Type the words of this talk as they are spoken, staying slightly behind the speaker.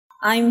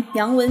I'm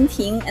Yang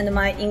Wenting and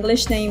my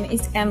English name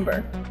is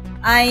Amber.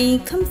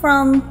 I come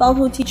from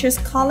Baotou Teachers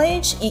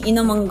College in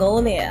Inner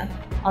Mongolia,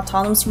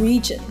 autonomous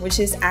region, which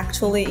is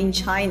actually in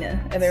China,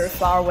 a very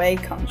far away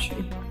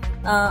country.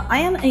 I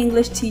am an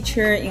English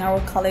teacher in our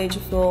college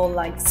for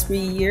like 3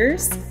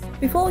 years.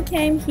 Before we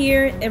came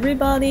here,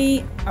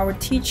 everybody, our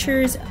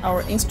teachers,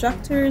 our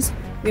instructors,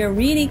 we are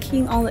really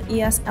keen on the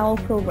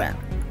ESL program.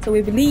 So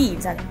we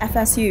believe that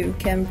FSU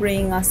can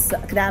bring us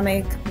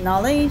academic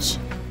knowledge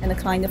and a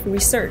kind of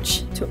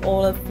research to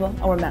all of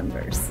our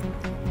members.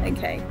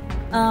 Okay.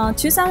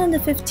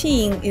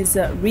 2015 is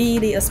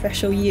really a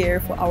special year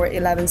for our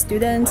 11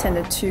 students and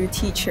the 2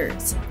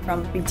 teachers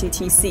from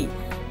BTTC.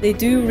 They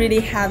do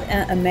really have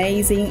an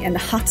amazing and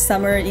hot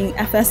summer in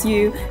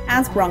FSU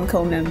as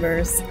Bronco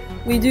members.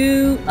 We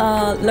do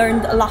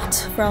learn a lot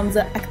from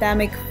the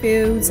academic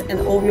fields and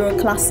overall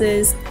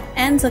classes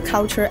and the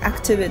cultural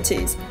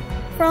activities.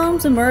 From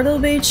the Myrtle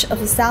Beach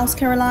of South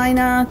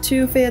Carolina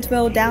to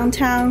Fayetteville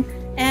downtown,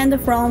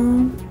 and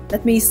from,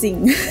 let me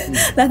think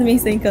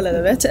a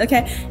little bit,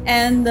 okay,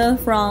 and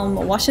from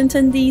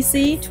Washington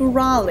DC to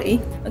Raleigh,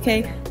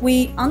 okay,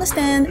 we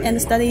understand and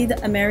study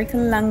the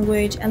American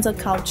language and the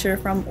culture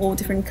from all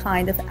different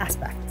kind of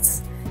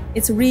aspects.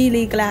 It's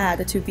really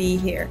glad to be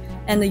here,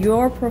 and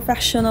your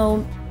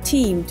professional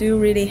team do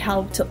really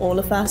help to all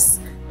of us.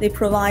 They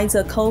provide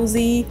a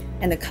cozy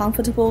and a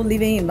comfortable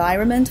living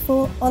environment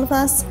for all of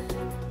us.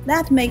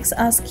 That makes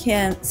us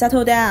can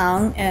settle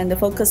down and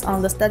focus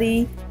on the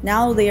study.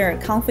 Now they are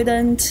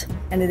confident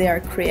and they are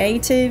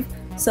creative.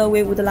 So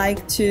we would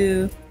like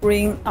to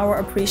bring our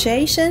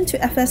appreciation to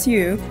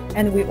FSU,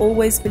 and we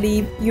always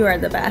believe you are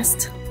the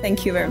best.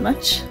 Thank you very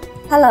much.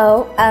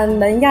 Hello, I'm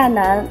Men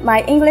Yanan.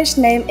 My English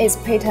name is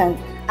Peyton.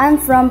 I'm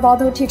from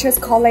Baotou Teachers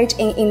College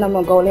in Inner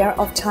Mongolia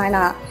of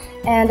China,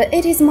 and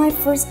it is my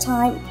first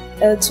time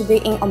to be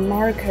in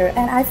America,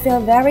 and I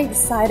feel very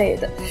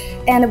excited.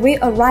 And we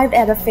arrived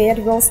at the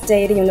Fayetteville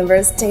State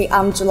University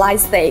on July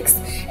 6th,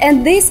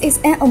 and this is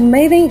an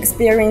amazing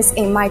experience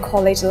in my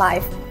college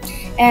life.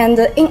 And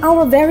in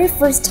our very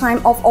first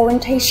time of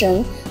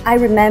orientation, I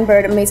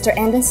remembered Mr.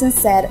 Anderson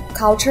said,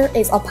 "Culture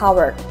is a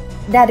power."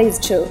 That is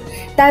true.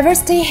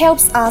 Diversity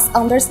helps us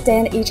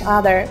understand each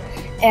other,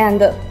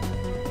 and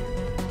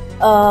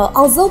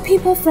although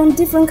people from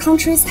different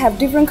countries have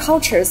different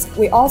cultures,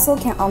 we also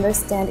can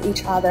understand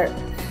each other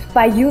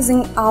by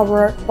using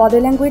our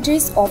body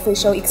languages or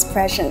facial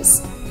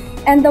expressions.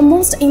 And the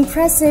most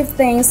impressive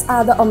things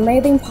are the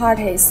amazing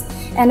parties,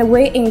 and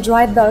we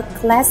enjoyed the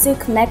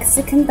classic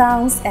Mexican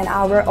dance and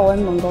our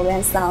own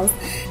Mongolian songs.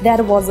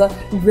 That was a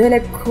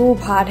really cool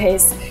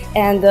parties,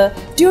 and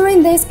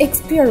during this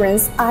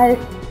experience, I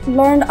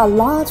learned a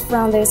lot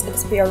from this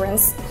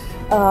experience.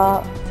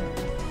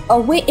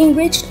 We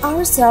enriched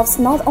ourselves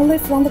not only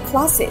from the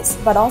classes,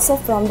 but also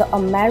from the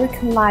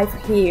American life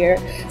here.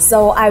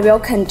 So I will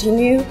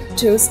continue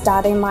to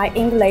study my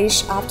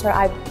English after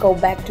I go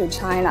back to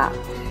China.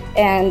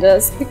 And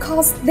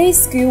because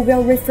this skill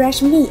will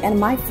refresh me and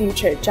my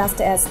future,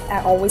 just as I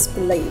always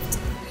believed.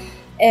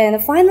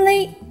 And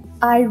finally,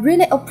 I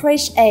really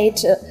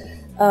appreciate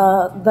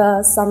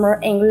the Summer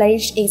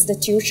English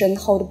Institution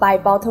held by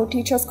Baotou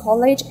Teachers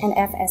College and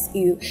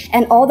FSU,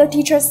 and all the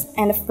teachers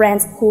and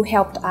friends who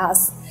helped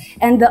us.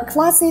 And the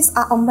classes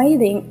are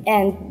amazing,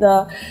 and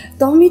the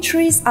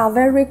dormitories are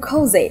very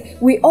cozy.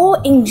 We all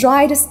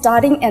enjoyed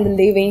studying and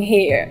living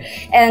here.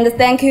 And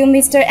thank you,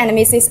 Mr. and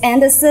Mrs.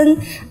 Anderson,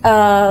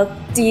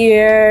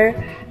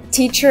 dear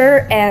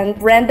teacher, and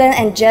Brandon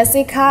and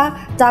Jessica,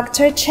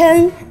 Dr.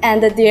 Chen,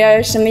 and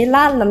dear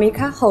Shamila,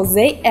 Lamika,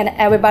 Jose, and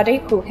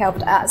everybody who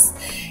helped us.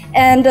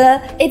 And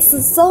it's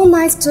so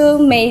nice to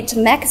meet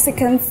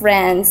Mexican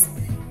friends.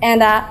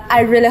 And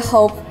I really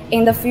hope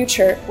in the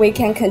future we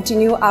can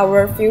continue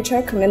our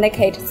future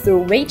communicate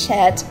through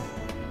WeChat.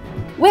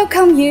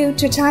 Welcome you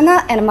to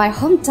China and my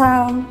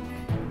hometown.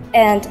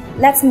 And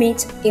let's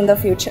meet in the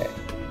future.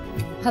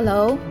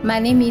 Hello, my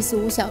name is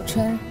Wu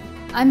Xiaochun.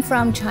 I'm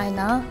from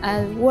China.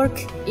 I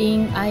work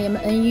in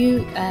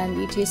IMNU,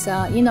 and it is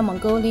Inner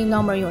Mongolia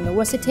Normal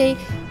University.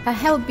 I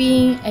have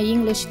been an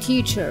English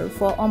teacher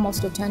for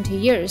almost 20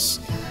 years.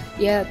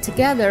 Yeah,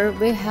 together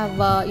we have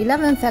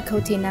 11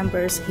 faculty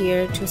members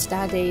here to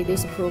study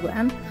this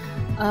program.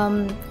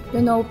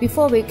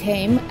 Before we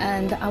came,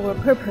 and our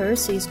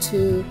purpose is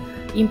to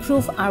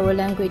improve our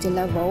language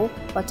level,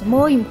 but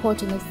more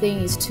important thing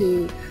is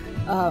to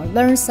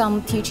learn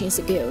some teaching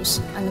skills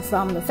and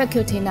from the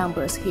faculty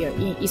members here,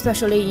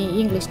 especially in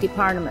English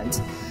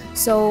department.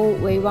 So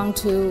we want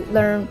to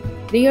learn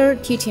their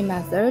teaching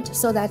method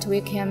so that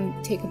we can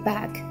take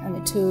back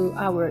to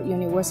our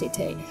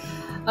university.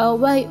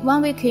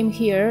 When we came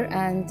here,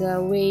 and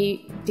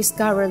we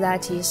discovered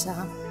that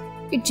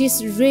it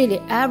is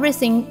really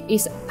everything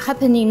is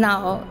happening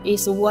now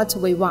is what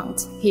we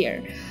want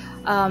here.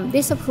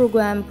 This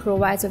program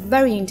provides a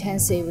very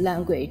intensive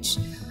language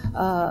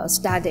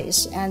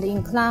studies, and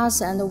in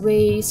class, and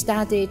we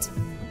studied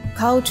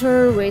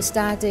culture, we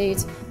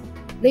studied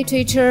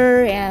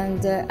literature,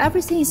 and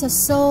everything is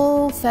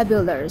so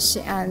fabulous.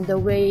 And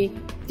we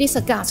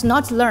discuss,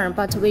 not learn,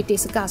 but we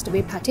discussed,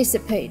 we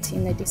participate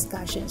in the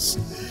discussions.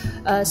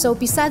 So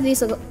besides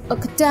this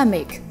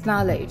academic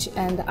knowledge,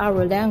 and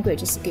our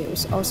language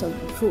skills also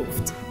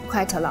improved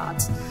quite a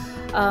lot.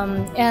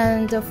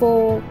 And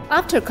for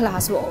after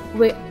class,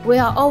 we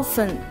are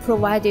often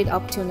provided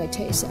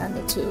opportunities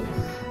and to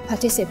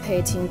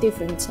participate in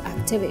different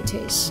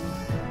activities.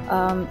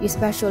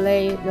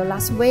 Especially the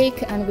last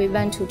week, and we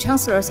went to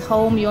Chancellor's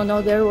home. You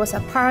know, there was a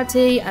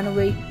party, and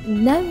we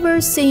never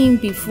seen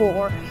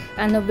before,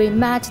 and we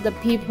met the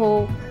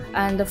people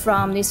and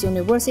from this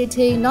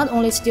university, not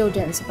only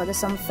students but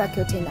some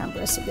faculty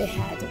members. We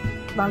had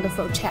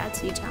wonderful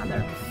chat each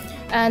other,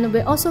 and we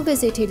also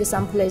visited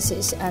some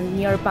places and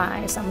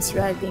nearby some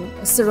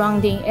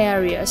surrounding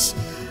areas.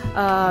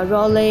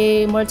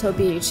 Raleigh, Myrtle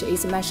Beach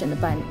is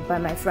mentioned by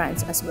my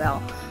friends as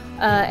well.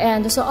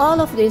 And so all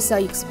of this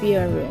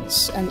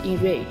experience and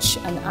enrich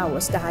and our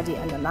study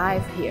and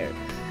life here.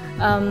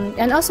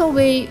 And also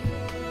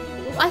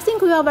I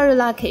think we are very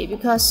lucky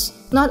because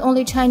not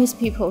only Chinese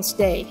people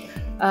stay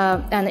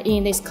and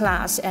in this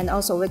class, and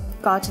also we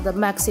got the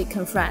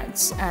Mexican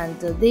friends, and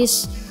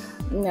these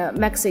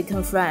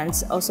Mexican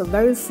friends also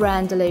very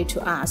friendly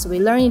to us. We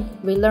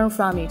learn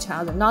from each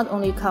other, not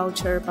only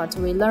culture, but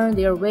we learn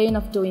their way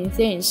of doing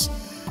things.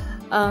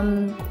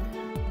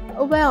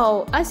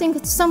 Well, I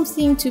think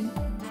something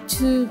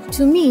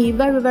to me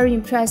very, very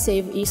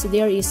impressive is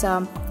there is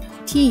a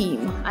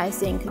team, I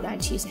think,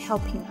 that is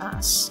helping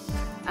us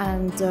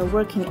and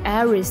working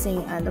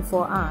everything and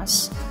for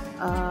us.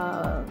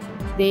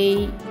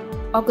 They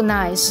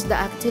organize the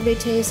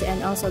activities,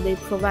 and also they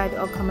provide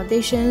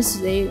accommodations.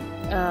 They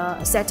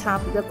set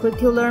up the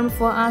curriculum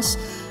for us,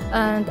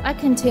 and I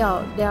can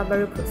tell they are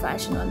very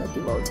professional and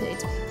devoted.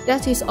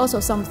 That is also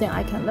something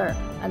I can learn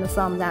and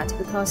from that,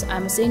 because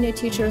I'm a senior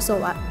teacher,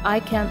 so I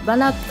can,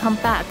 when I come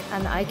back,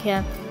 and I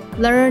can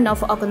learn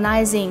of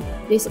organizing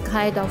this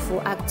kind of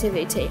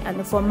activity,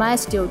 and for my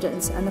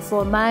students and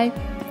for my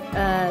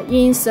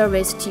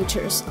in-service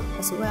teachers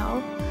as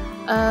well.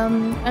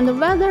 And the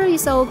weather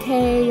is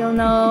okay, you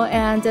know,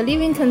 and the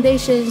living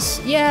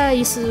conditions, yeah,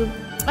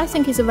 I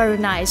think it's very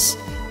nice.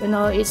 You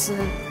know, it's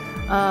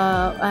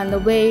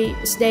and we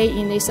stay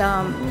in this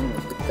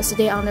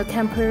stay on the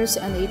campus,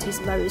 and it is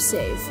very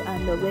safe.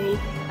 And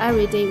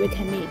every day we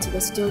can meet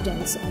the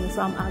students and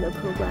from other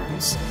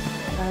programs,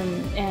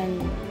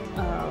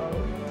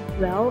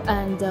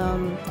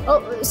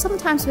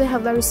 sometimes we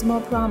have very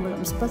small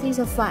problems, but it's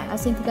fine. I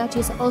think that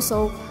is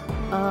also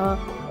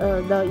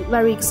the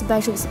very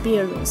special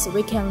experience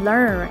we can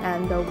learn,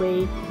 and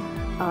we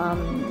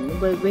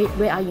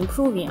are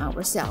improving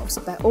ourselves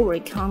by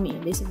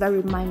overcoming these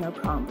very minor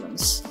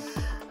problems.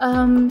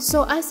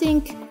 So I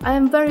think I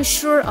am very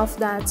sure of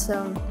that.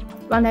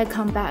 When I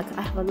come back,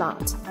 I have a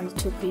lot and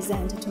to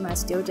present to my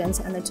students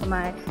and to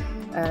my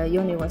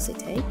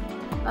university.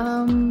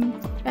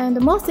 And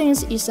more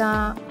things is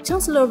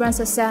Chancellor once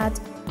said,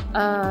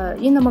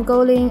 Inner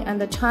Mongolian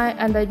and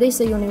this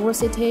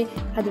university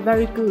had a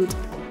very good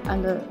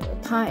and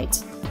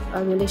tight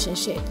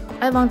relationship.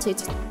 I want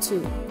it to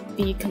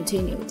be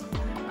continued,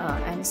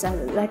 and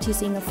said that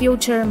is in the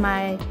future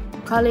my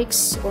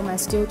colleagues or my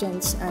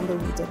students and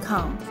would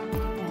come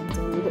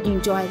and would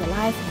enjoy the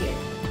life here.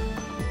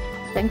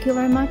 Thank you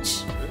very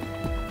much.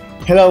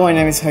 Hello, my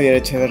name is Javier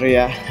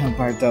Echeverria. I'm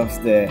part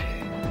of the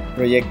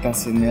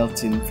Proyectas en el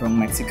team from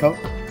Mexico.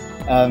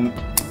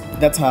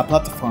 That's a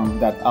platform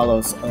that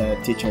allows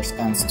teachers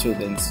and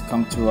students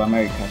come to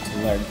America to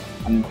learn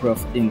and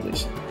improve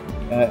English.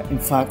 In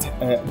fact,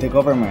 the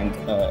government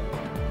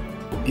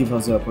gives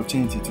us the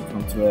opportunity to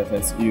come to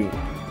FSU.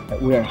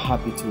 We are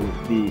happy to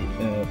be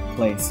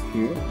placed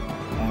here.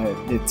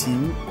 The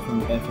team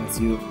from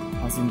FSU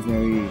has been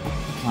very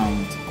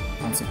kind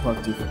and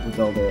supportive with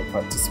all the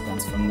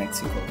participants from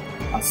Mexico,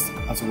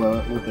 as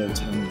well with the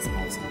Chinese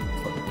guys.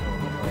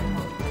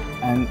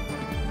 And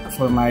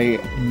for my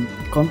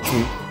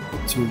country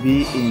to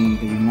be in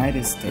the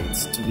United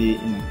States, to be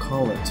in a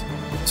college,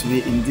 to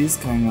be in this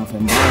kind of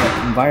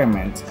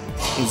environment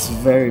is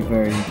very,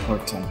 very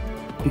important,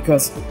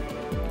 because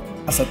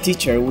as a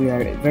teacher we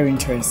are very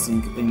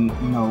interested in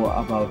know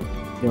about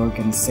the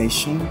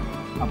organization,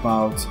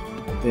 about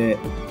the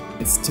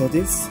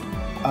studies,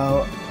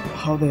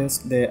 how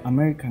the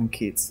American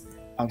kids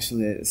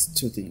actually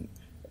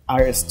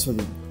are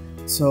studying,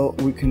 so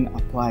we can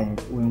apply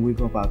it when we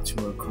go back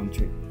to our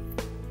country.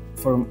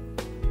 For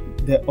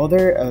the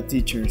other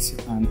teachers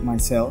and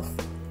myself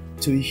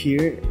to be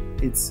here,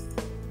 it's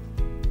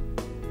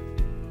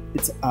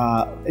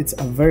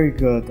a very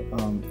good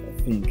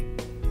thing,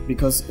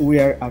 because we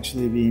are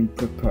actually being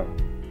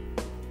prepared.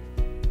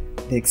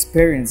 The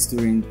experience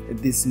during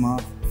this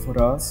month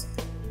for us,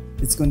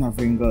 it's gonna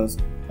bring us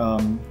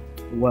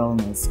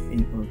wellness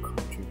in our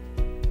country.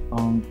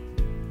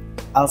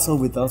 Also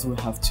with us we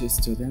have two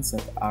students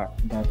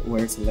that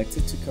were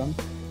selected to come.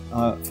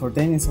 For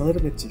them it's a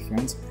little bit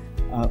different.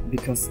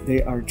 because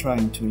they are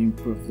trying to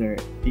improve their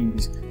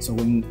English. So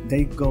when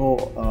they go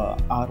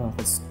out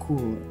of school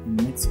in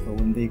Mexico,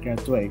 when they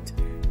graduate,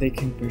 they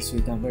can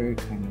pursue a very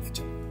kind of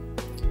job.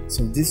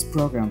 So this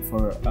program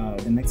for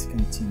the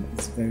Mexican team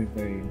is very,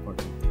 very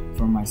important.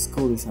 For my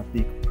school, it's a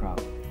big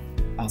proud.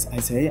 As I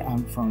say,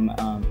 I'm from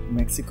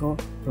Mexico,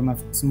 from a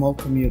small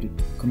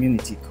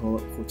community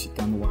called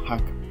Juchitán,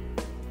 Oaxaca,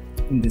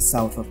 in the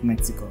south of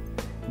Mexico.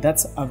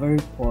 That's a very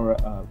poor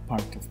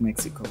part of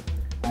Mexico,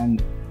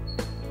 and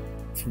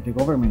for the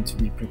government to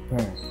be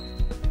prepared,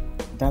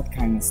 that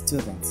kind of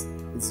students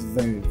is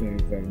very, very,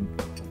 very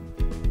important.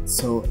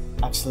 So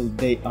actually,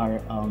 they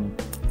are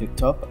the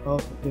top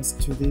of the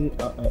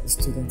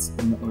students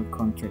in our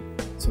country.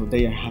 So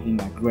they are having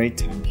a great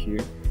time here.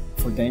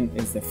 For them,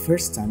 it's the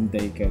first time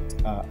they get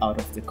out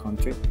of the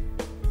country.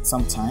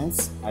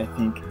 Sometimes I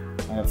think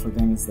for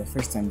them it's the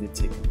first time they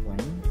take a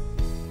plane.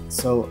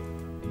 So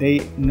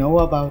they know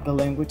about the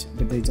language,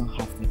 but they don't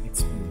have the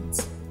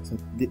experience. So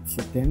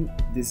for them,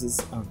 this is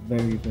a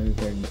very, very,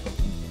 very important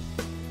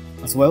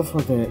thing. As well,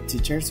 for the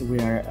teachers, we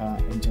are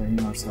enjoying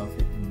ourselves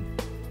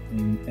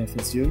in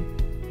FSU.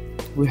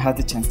 We had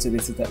the chance to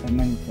visit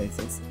many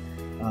places,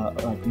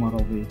 like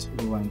Myrtle Beach.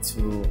 We went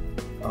to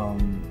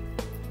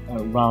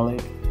Raleigh,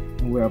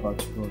 and we're about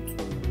to go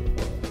to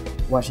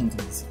Washington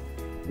DC,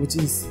 which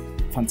is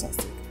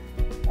fantastic.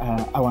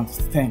 I want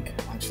to thank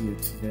actually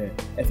to the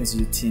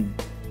FSU team,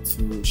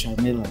 to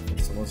Sharmila,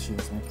 first of all, she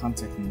was my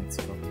contact in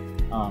Mexico,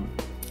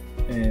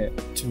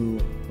 to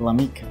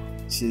Lamika,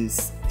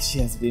 she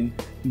has been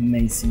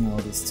amazing all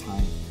this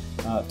time,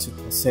 to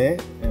Jose,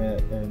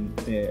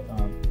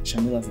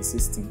 Sharmila's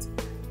assistant,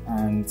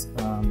 and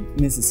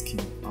Mrs. Kim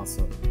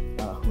also,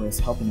 who is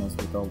helping us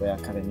with all the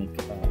academic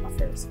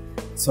affairs.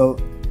 So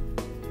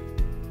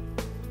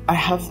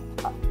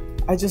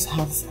I just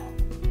have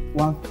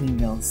one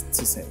thing else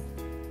to say.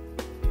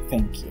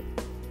 Thank you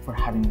for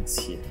having us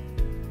here.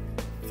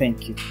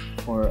 Thank you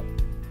for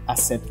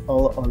accept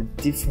all our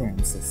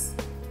differences,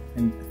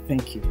 and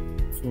thank you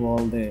to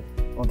all the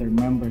other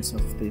members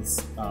of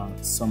this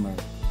summer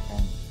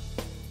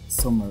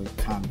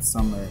camp,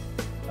 summer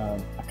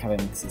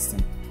academic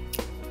system.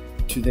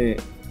 To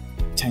the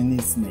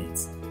Chinese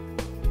mates,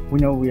 we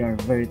know we are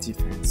very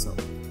different, so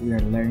we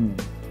are learning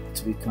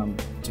to become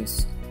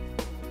just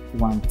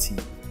one team,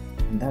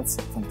 and that's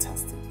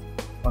fantastic.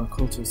 Our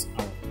cultures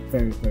are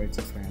very, very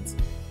different,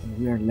 and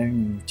we are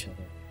learning each other.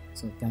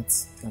 So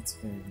that's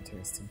very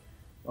interesting.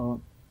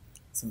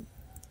 So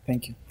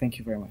thank you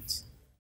very much.